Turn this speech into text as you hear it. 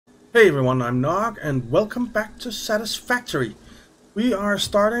Hey everyone, I'm Nog and welcome back to Satisfactory. We are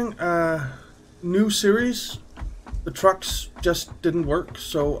starting a new series. The trucks just didn't work,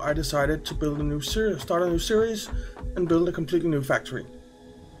 so I decided to build a new series, start a new series and build a completely new factory.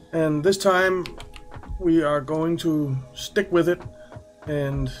 And this time we are going to stick with it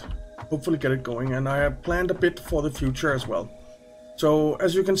and hopefully get it going. And I have planned a bit for the future as well. So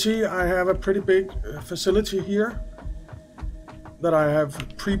as you can see, I have a pretty big facility here that I have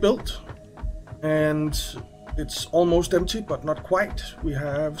pre-built, and it's almost empty, but not quite. We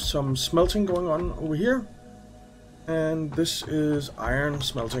have some smelting going on over here, and this is iron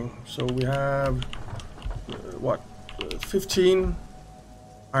smelting. So we have 15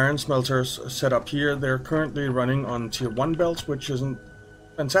 iron smelters set up here. They're currently running on tier 1 belts, which isn't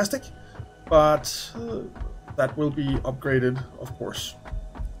fantastic, but that will be upgraded, of course.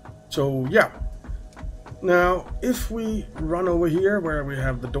 So yeah. Now, if we run over here where we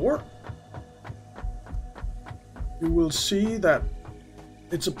have the door, you will see that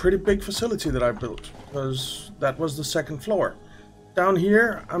it's a pretty big facility that I built, because that was the second floor. Down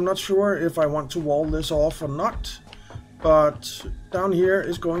here, I'm not sure if I want to wall this off or not, but down here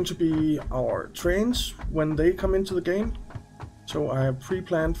is going to be our trains when they come into the game. So I have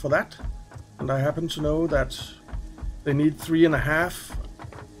pre-planned for that, and I happen to know that they need 3.5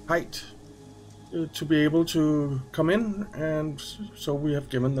 height to be able to come in, and so we have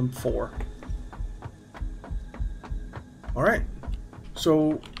given them 4. Alright,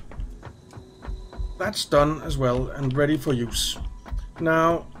 so that's done as well and ready for use.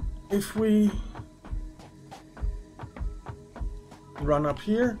 Now, if we run up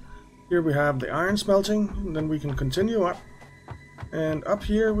here, here we have the iron smelting, and then we can continue up. And up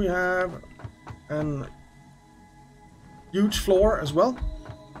here we have an huge floor as well.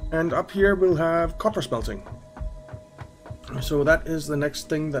 And up here we'll have copper smelting. So that is the next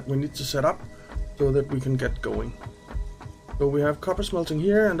thing that we need to set up so that we can get going. So we have copper smelting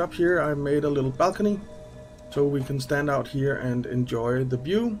here, and up here I made a little balcony so we can stand out here and enjoy the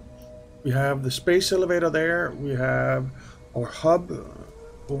view. We have the space elevator there, we have our hub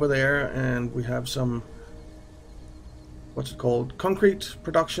over there, and we have some, concrete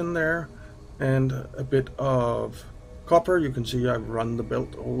production there, and a bit of copper. You can see I've run the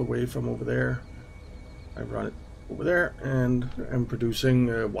belt all the way from over there. I run it over there, and I'm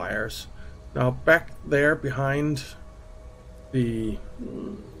producing wires. Now back there behind the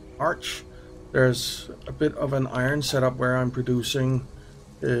arch, there's a bit of an iron setup where I'm producing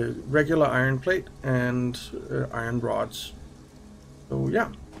regular iron plate and iron rods. So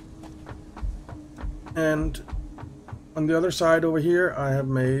yeah. And on the other side over here I have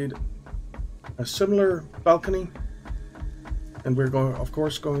made a similar balcony. And we're going, of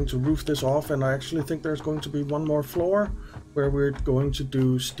course, going to roof this off, and I actually think there's going to be one more floor where we're going to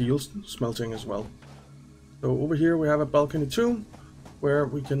do steel smelting as well. So over here we have a balcony too, where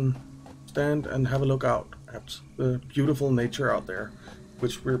we can stand and have a look out at the beautiful nature out there,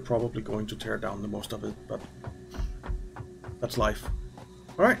 which we're probably going to tear down the most of it, but that's life.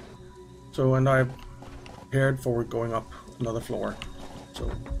 Alright, so, and I've prepared for going up another floor.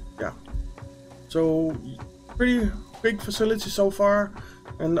 So yeah, so pretty big facility so far,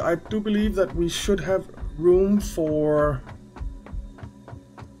 and I do believe that we should have room for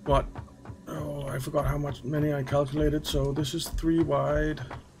I forgot how many I calculated. So this is 3 wide,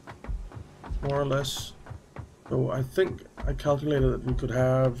 more or less. So I think I calculated that we could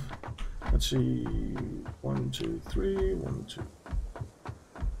have, let's see, 1 2 3 1 2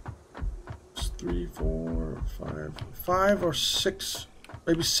 3 4 5 or 6,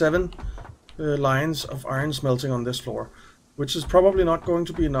 maybe 7 lines of iron smelting on this floor, which is probably not going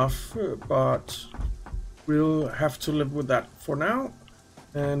to be enough, but we'll have to live with that for now,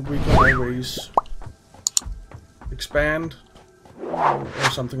 and we can always expand or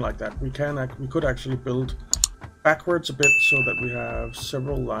something like that. We could actually build backwards a bit so that we have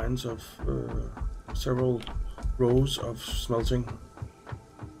several lines of several rows of smelting.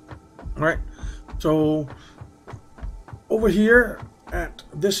 All right, so over here at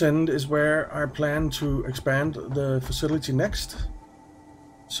this end is where I plan to expand the facility next.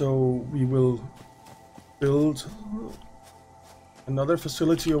 So we will build another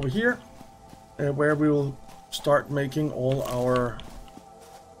facility over here where we will start making all our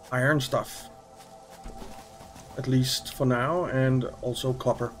iron stuff, at least for now, and also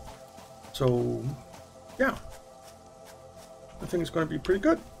copper. So yeah, I think it's going to be pretty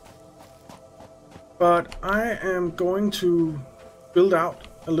good. But I am going to build out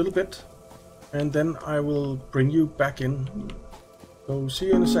a little bit, and then I will bring you back in. So see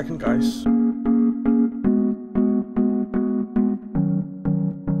you in a second, guys.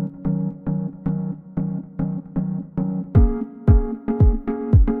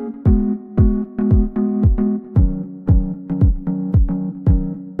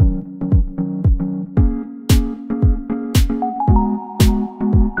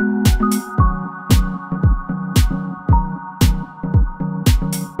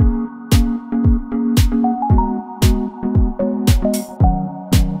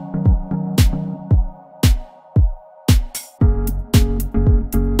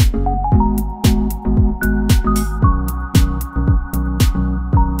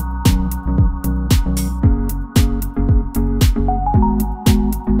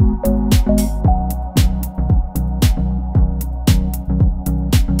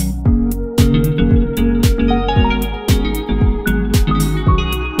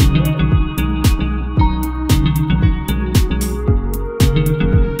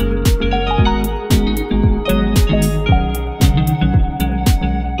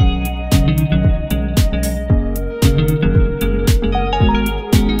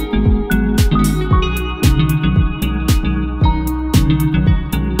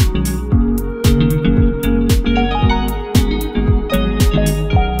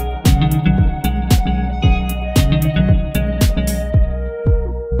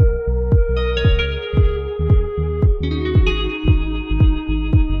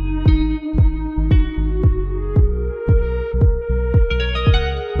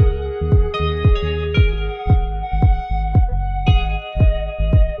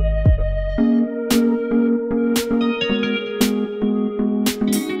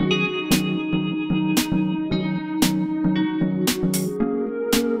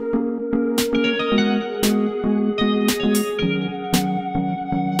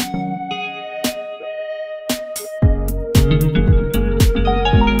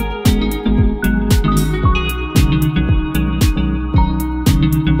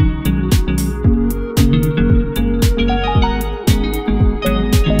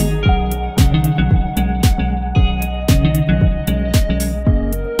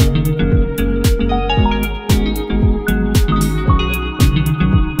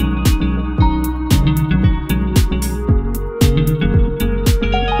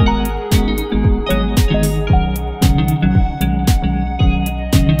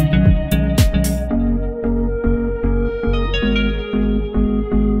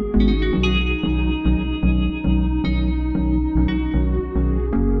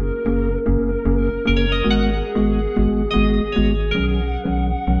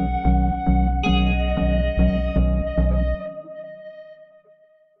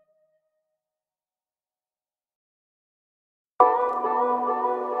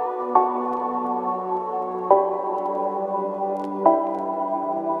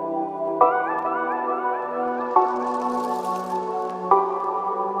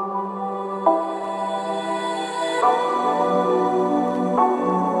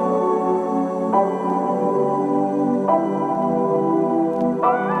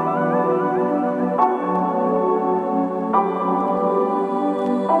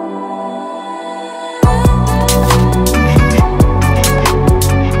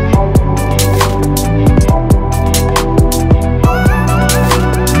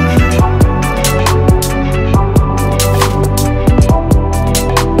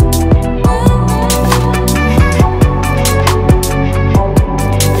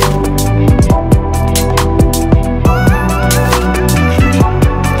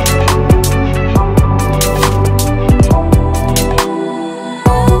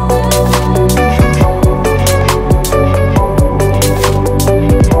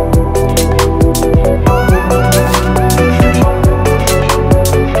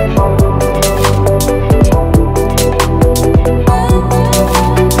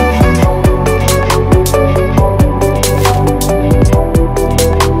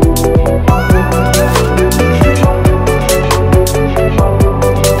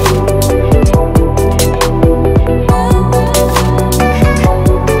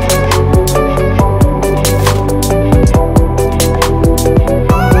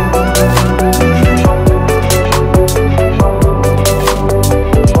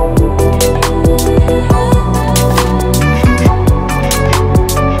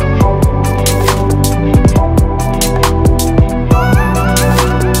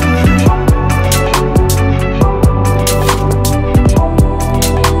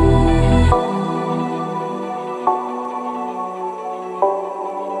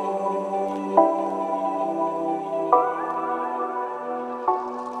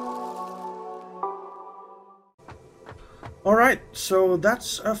 Alright, so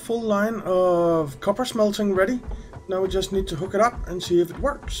that's a full line of copper smelting ready. Now we just need to hook it up and see if it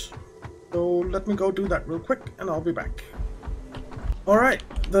works. So let me go do that real quick and I'll be back. Alright,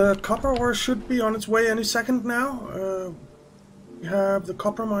 the copper ore should be on its way any second now. We have the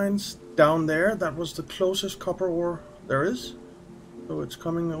copper mines down there. That was the closest copper ore there is. So it's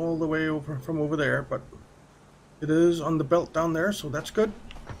coming all the way over from over there, but it is on the belt down there, so that's good.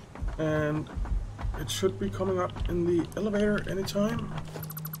 And it should be coming up in the elevator anytime.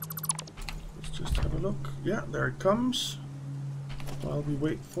 Let's just have a look. Yeah, there it comes. While we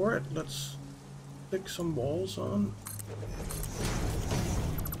wait for it, let's stick some walls on.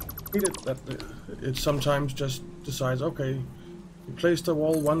 Hate it that it sometimes just decides, okay, you place the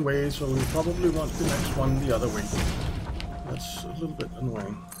wall one way, so we probably want the next one the other way. That's a little bit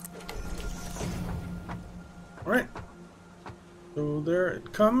annoying. Alright, so there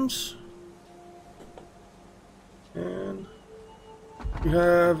it comes. And we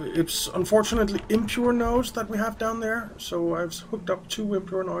have, it's unfortunately impure nodes that we have down there, so I've hooked up 2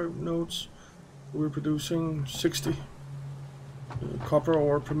 impure nodes. We're producing 60 copper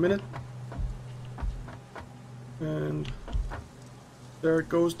ore per minute. And there it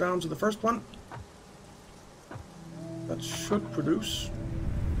goes down to the first one. That should produce.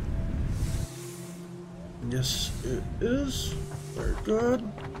 Yes, it is. Very good.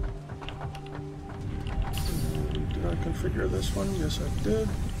 Did I configure this one? Yes, I did.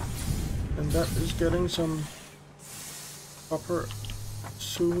 And that is getting some copper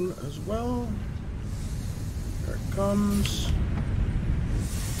soon as well. There it comes.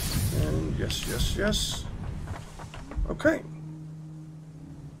 And yes, yes, yes. Okay.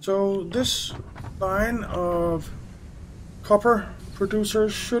 So this line of copper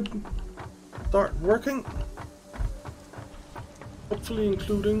producers should start working. Hopefully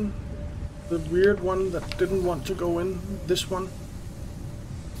including the weird one that didn't want to go in, this one.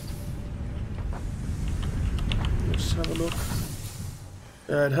 Let's have a look.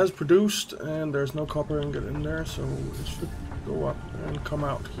 Yeah, it has produced and there's no copper ingot in there, so it should go up and come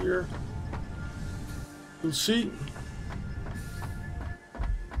out here. We'll see.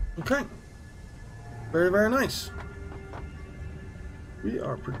 Okay. Very, very nice. We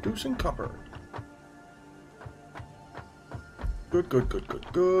are producing copper. Good, good, good, good,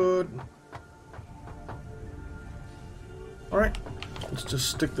 good. Alright, let's just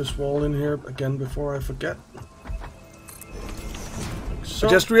stick this wall in here again before I forget. So, I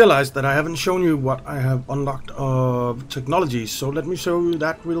just realized that I haven't shown you what I have unlocked of technologies, so let me show you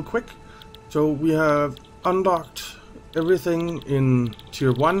that real quick. So we have unlocked everything in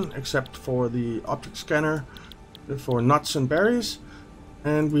tier 1 except for the object scanner for nuts and berries.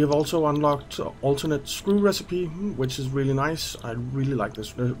 And we have also unlocked alternate screw recipe, which is really nice. I really like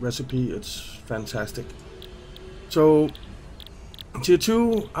this recipe, it's fantastic. So tier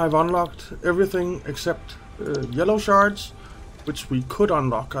 2, I've unlocked everything except yellow shards. which we could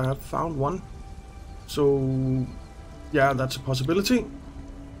unlock. I have found one. So yeah, that's a possibility.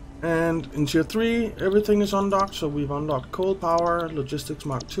 And in tier 3, everything is unlocked. So we've unlocked coal power, logistics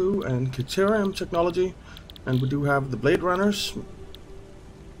Mark II, and Caterium technology. And we do have the Blade Runners.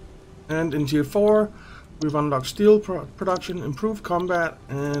 And in tier 4, we've unlocked steel production, improved combat,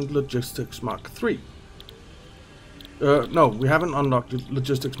 and logistics Mark III. No, we haven't unlocked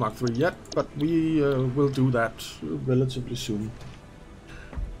logistics Mark III yet, but we will do that relatively soon.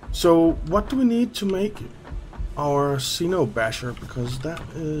 So what do we need to make our Xeno Basher? Because that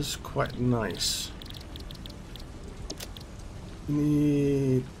is quite nice. We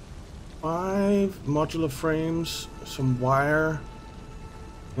need 5 modular frames, some wire,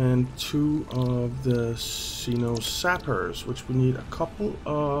 and 2 of the Xeno Sappers, which we need a couple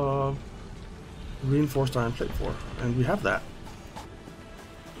of reinforced iron plate for, and we have that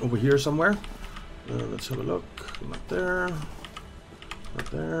over here somewhere. Let's have a look. Not there,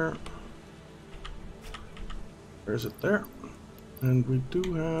 not there. Where is it? There. And we do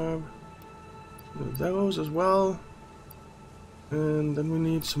have those as well. And then we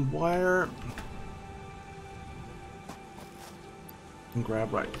need some wire. And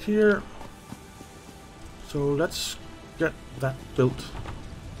grab right here. So let's get that built.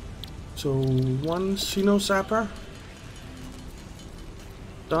 So 1 Xeno Sapper.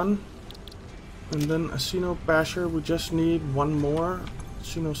 Done. And then a Xeno Basher. We just need 1 more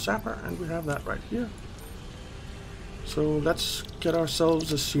Xeno Sapper, and we have that right here. So let's get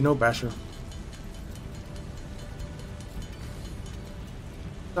ourselves a Xeno Basher.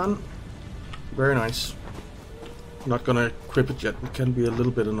 Done. Very nice. Not gonna equip it yet. It can be a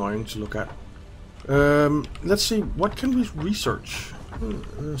little bit annoying to look at. Let's see, what can we research?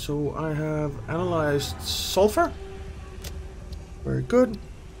 So I have analyzed sulfur. Very good.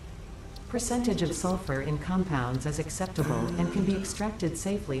 Percentage of sulfur in compounds is acceptable and can be extracted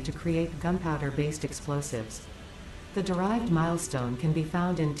safely to create gunpowder-based explosives. The derived milestone can be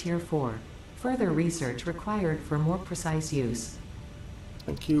found in Tier 4. Further research required for more precise use.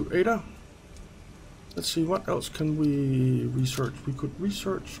 Thank you, Ada. Let's see, what else can we research? We could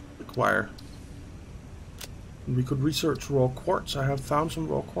research acquire. We could research raw quartz. I have found some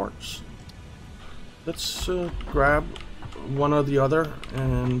raw quartz. Let's grab one or the other,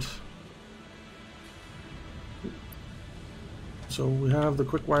 and so we have the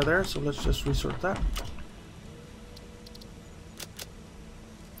quick wire there, so let's just research that.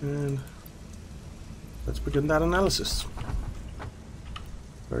 And let's begin that analysis.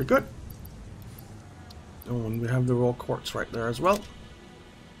 Very good. Oh, and we have the raw quartz right there as well.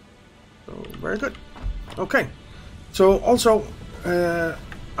 So very good. Okay. So also, I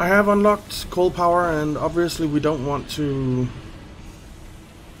have unlocked coal power, and obviously we don't want to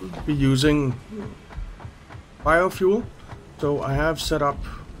be using biofuel. So I have set up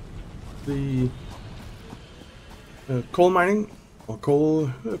the coal mining or coal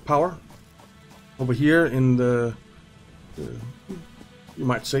power over here in the you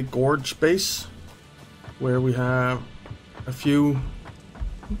might say gorge base, where we have a few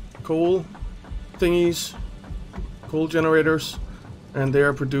coal thingies, coal generators, and they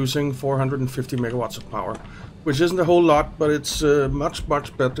are producing 450 megawatts of power, which isn't a whole lot, but it's much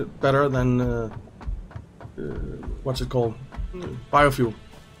better than what's it called, biofuel.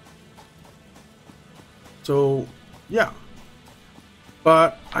 So yeah,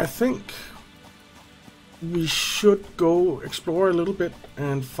 but I think we should go explore a little bit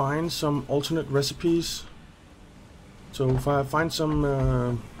and find some alternate recipes. So if I find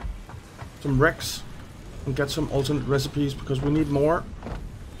some wrecks and get some alternate recipes, because we need more.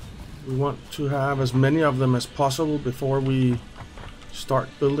 We want to have as many of them as possible before we start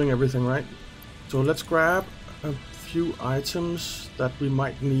building everything, right? So let's grab a few items that we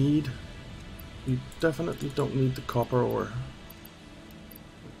might need. We definitely don't need the copper ore.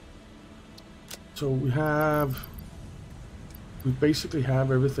 So we basically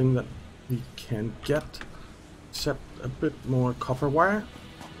have everything that we can get, except a bit more copper wire.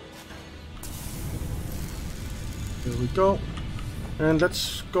 There we go. And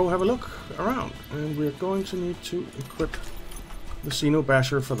let's go have a look around. And we're going to need to equip the Xeno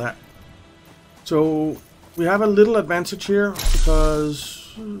Basher for that. So we have a little advantage here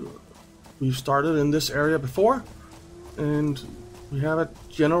because we've started in this area before, and we have a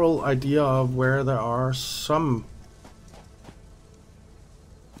general idea of where there are some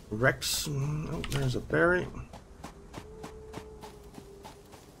wrecks. Oh, there's a berry.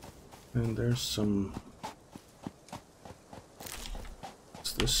 And there's some...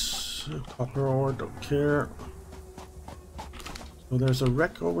 What's this? Copper ore, don't care. So there's a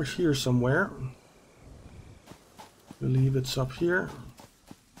wreck over here somewhere. believe it's up here.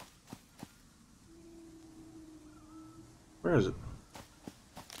 Where is it?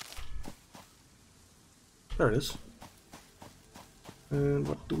 There it is. And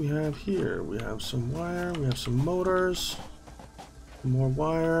what do we have here? We have some wire, we have some motors, more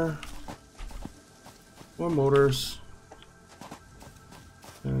wire, more motors,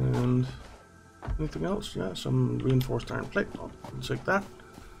 and anything else? Yeah, some reinforced iron plate. I'll take that.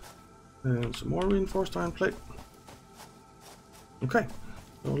 And some more reinforced iron plate. Okay,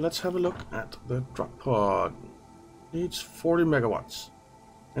 so let's have a look at the drop pod. Needs 40 megawatts.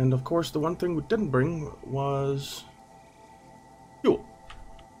 And of course, the one thing we didn't bring was fuel.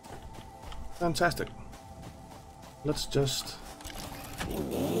 Fantastic. Let's just...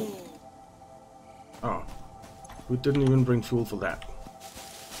 Oh, we didn't even bring fuel for that.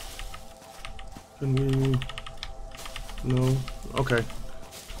 Can we... No. Okay.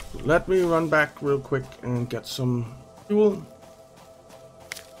 Let me run back real quick and get some fuel.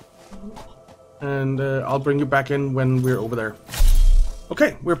 And I'll bring you back in when we're over there.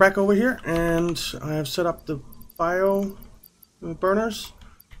 Okay, we're back over here, and I have set up the bio burners.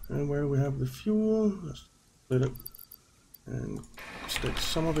 And where we have the fuel, let's split it and stick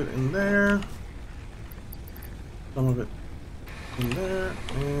some of it in there, some of it in there,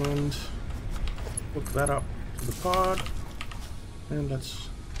 and hook that up to the pod. And let's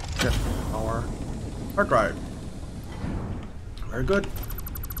get our hard drive. Very good.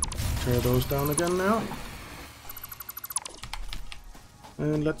 Tear those down again now.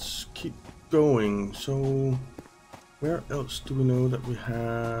 And let's keep going. So, where else do we know that we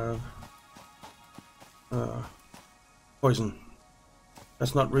have poison?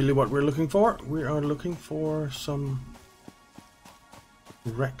 That's not really what we're looking for. We are looking for some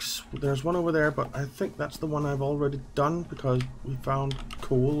wrecks. There's one over there, but I think that's the one I've already done because we found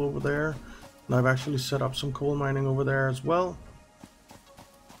coal over there. And I've actually set up some coal mining over there as well.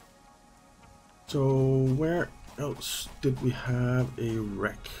 So where else did we have a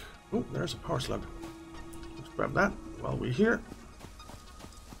wreck? Oh, there's a power slug. Let's grab that while we're here.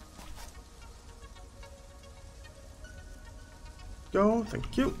 Go,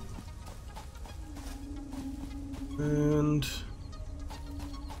 thank you. And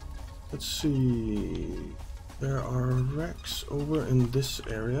let's see. There are wrecks over in this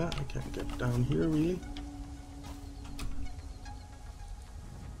area. I can't get down here really.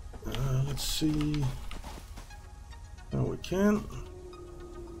 Let's see. Now we can.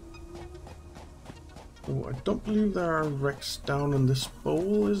 Oh, I don't believe there are wrecks down in this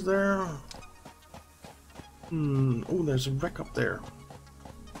bowl, is there? Oh, there's a wreck up there.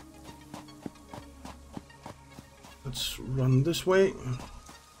 Let's run this way.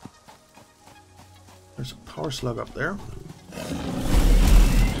 There's a power slug up there.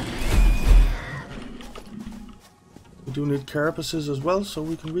 We do need carapaces as well, so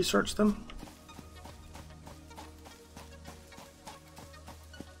we can research them.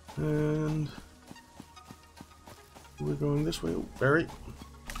 And we're going this way. Oh, berry.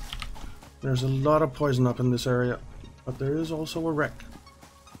 There's a lot of poison up in this area, but there is also a wreck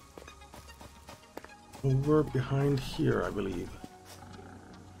over behind here, I believe.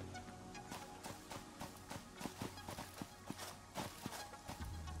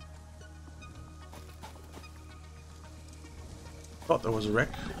 Thought there was a wreck.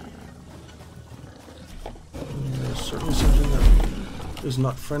 There's certainly something that is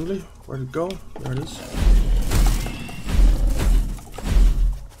not friendly. Where'd it go? There it is.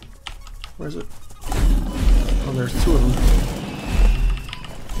 Where is it? Oh, there's two of them.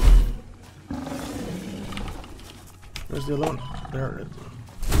 Where's the other one? There it is.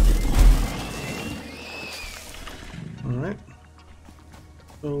 Alright.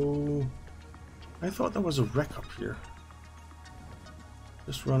 So, I thought there was a wreck up here.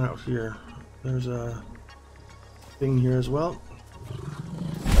 Just run out here. There's a thing here as well.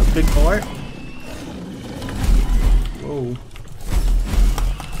 A big boy. Whoa.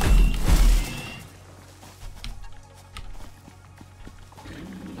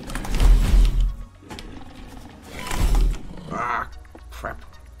 Ah, crap.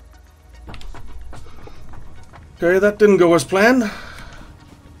 Okay, that didn't go as planned.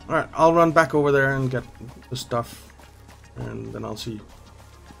 Alright, I'll run back over there and get the stuff, and then I'll see.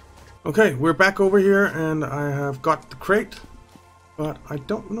 Okay, we're back over here, and I have got the crate, but I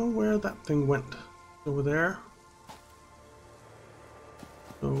don't know where that thing went. Over there.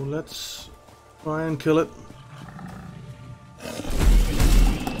 So let's try and kill it.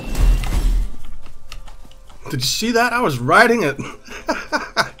 Did you see that? I was riding it.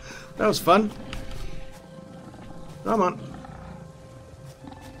 That was fun. Come on.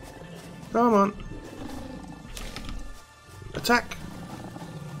 Come on. attack.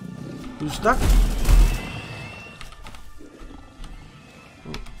 You stuck?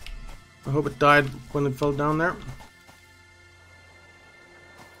 Oh, I hope it died when it fell down there.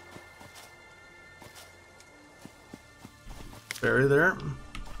 Berry there.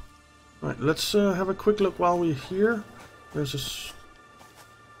 Right, let's have a quick look while we're here. There's a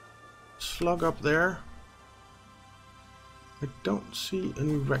slug up there. I don't see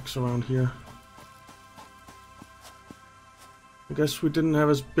any wrecks around here. I guess we didn't have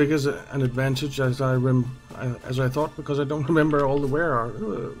as big as an advantage as I thought, because I don't remember all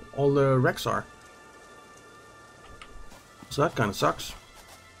the wrecks are. So that kind of sucks.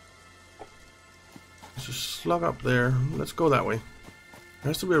 There's a slug up there. Let's go that way. There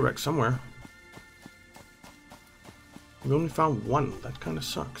has to be a wreck somewhere. We only found one. That kind of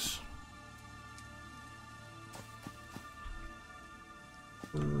sucks.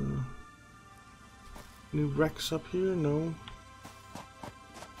 Any wrecks up here? No.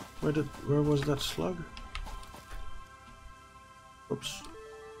 Where was that slug? Oops.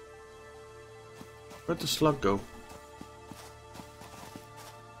 Where'd the slug go?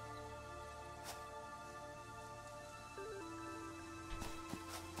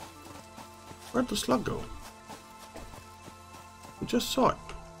 Where'd the slug go? We just saw it.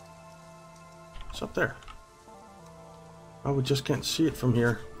 It's up there. Oh, we just can't see it from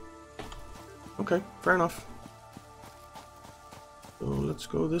here. Okay, fair enough. So let's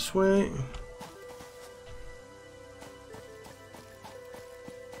go this way.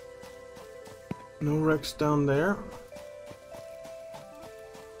 No wrecks down there.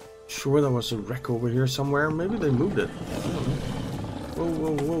 Sure, there was a wreck over here somewhere. Maybe they moved it. I don't know.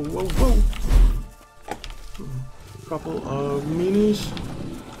 Whoa, whoa, whoa, whoa, whoa! A couple of minis.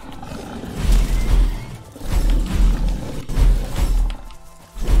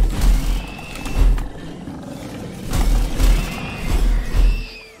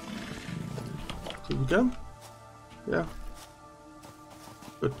 Did we go? Yeah.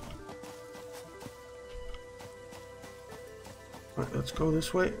 Good. Alright, let's go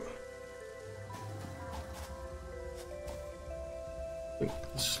this way. I think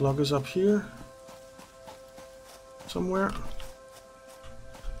the slug is up here somewhere.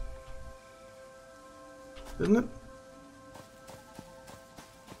 Isn't it?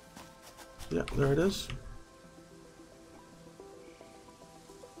 Yeah, there it is.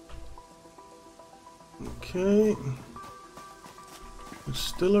 Okay. There's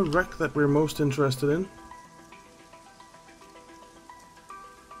still a wreck that we're most interested in.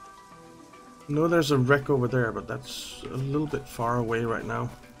 I know there's a wreck over there, but that's a little bit far away right now.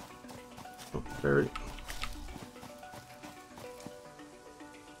 Oh, berry.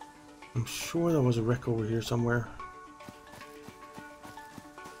 I'm sure there was a wreck over here somewhere.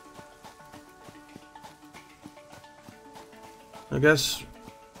 I guess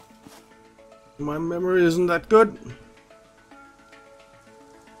my memory isn't that good.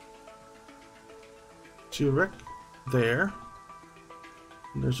 See a wreck there.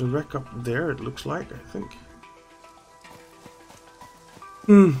 And there's a wreck up there, it looks like, I think.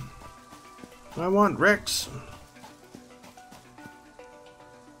 I want wrecks.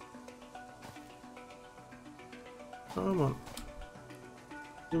 Come on.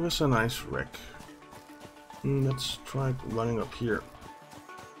 Give us a nice wreck. Let's try running up here.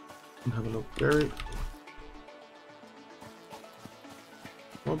 And have a look. Berry.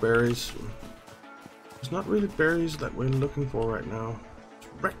 More berries. It's not really berries that we're looking for right now. It's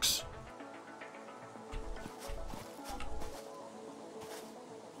wrecks.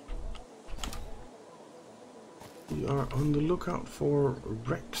 We are on the lookout for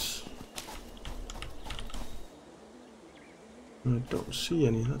wrecks. I don't see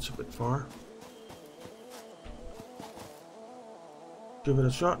any. That's a bit far. Give it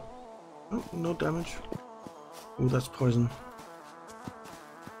a shot. Oh, no damage. Oh, that's poison.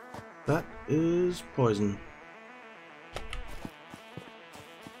 That is poison.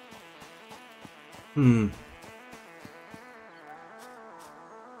 Can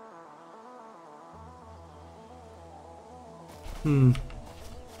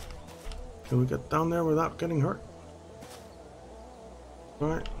we get down there without getting hurt?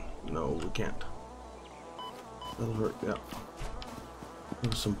 Alright. No, we can't. That'll hurt, yeah.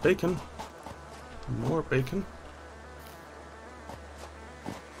 There's some bacon. More bacon.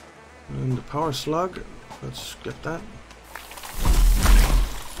 And the power slug. Let's get that.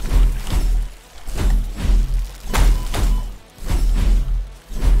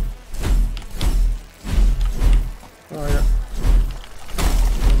 Oh yeah.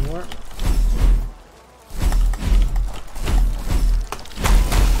 One more.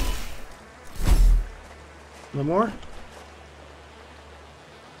 No more?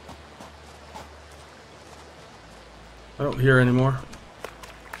 I don't hear anymore.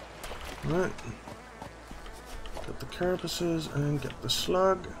 Alright. Get the carapaces and get the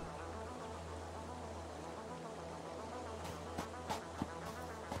slug.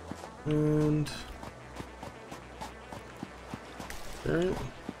 And bury it.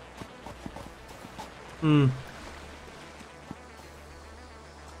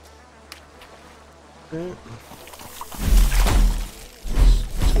 Okay.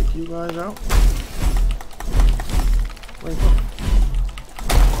 Let's take you guys out. Where you go?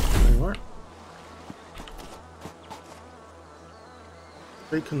 There you are.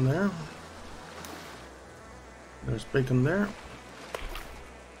 Bacon there. There's bacon there.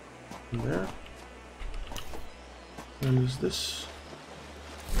 And there. And is this?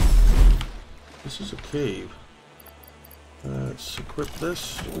 This is a cave. Let's equip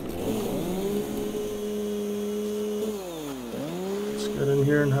this. Let's get in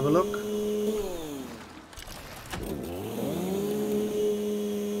here and have a look.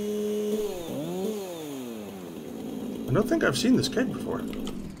 I don't think I've seen this cave before.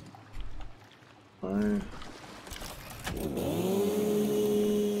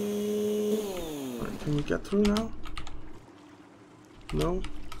 Can we get through now? No?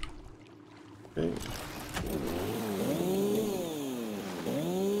 Okay.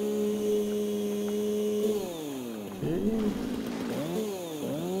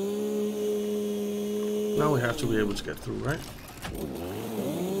 Now we have to be able to get through, right?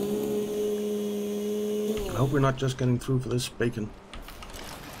 I hope we're not just getting through for this bacon.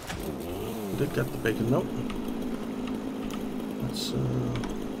 We did get the bacon, nope. Let's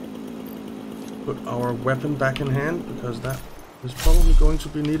put our weapon back in hand, because that is probably going to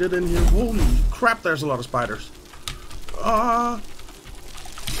be needed in here. Holy crap, there's a lot of spiders. Ah!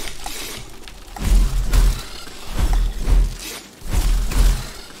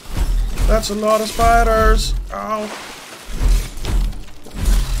 That's a lot of spiders! Ow!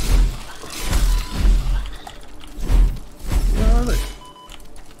 Where are they?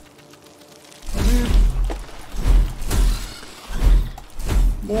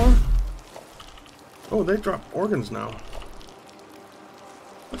 More? Oh, they drop organs now.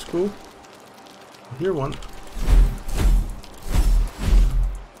 That's cool. I hear one.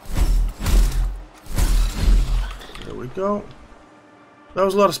 There we go. That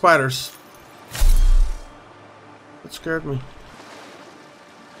was a lot of spiders. That scared me.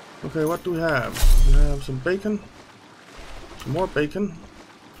 Okay, what do we have? We have some bacon. Some more bacon.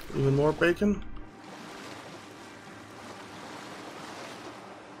 Even more bacon.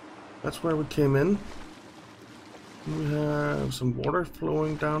 That's where we came in. We have some water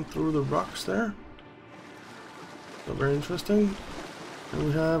flowing down through the rocks there. So very interesting. And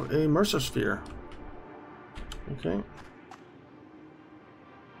we have a Mercer sphere. Okay.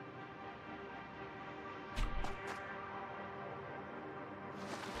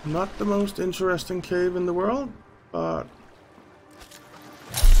 Not the most interesting cave in the world, but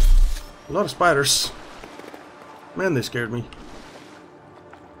a lot of spiders. Man, they scared me.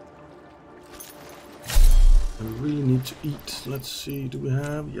 I really need to eat. Let's see, do we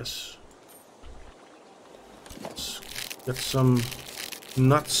have? Yes. Let's get some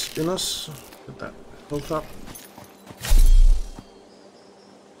nuts in us. Get that health up.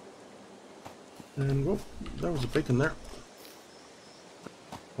 And whoop, there was a bacon there.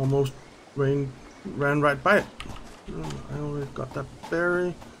 Almost ran right by it. I already got that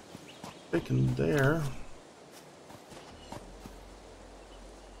berry. Bacon there.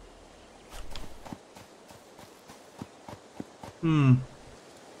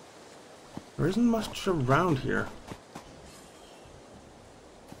 There isn't much around here.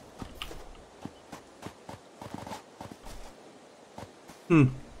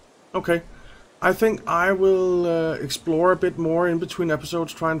 Okay. I think I will explore a bit more in between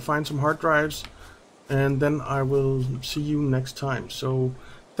episodes, try and find some hard drives, and then I will see you next time. So,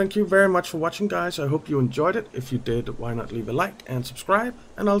 thank you very much for watching, guys. I hope you enjoyed it. If you did, why not leave a like and subscribe,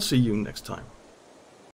 and I'll see you next time.